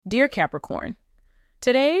Dear Capricorn,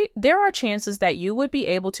 today there are chances that you would be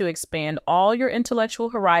able to expand all your intellectual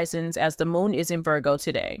horizons as the moon is in Virgo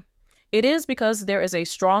today. It is because there is a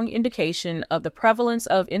strong indication of the prevalence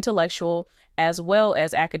of intellectual as well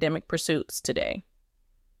as academic pursuits today.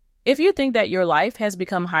 If you think that your life has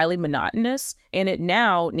become highly monotonous and it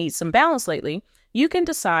now needs some balance lately, you can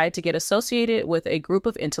decide to get associated with a group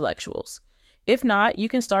of intellectuals. If not, you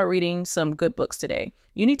can start reading some good books today.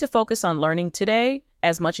 You need to focus on learning today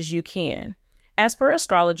as much as you can. As per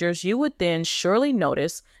astrologers, you would then surely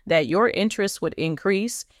notice that your interests would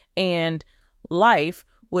increase and life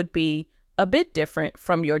would be a bit different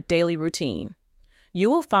from your daily routine. You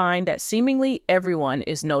will find that seemingly everyone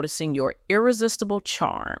is noticing your irresistible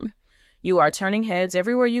charm. You are turning heads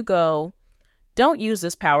everywhere you go. Don't use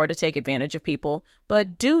this power to take advantage of people,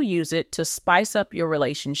 but do use it to spice up your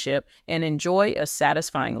relationship and enjoy a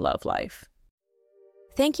satisfying love life.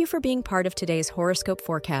 Thank you for being part of today's horoscope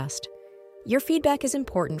forecast. Your feedback is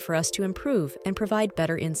important for us to improve and provide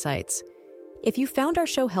better insights. If you found our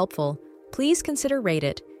show helpful, please consider rate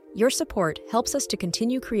it. Your support helps us to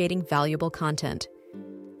continue creating valuable content.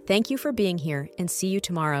 Thank you for being here and see you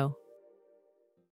tomorrow.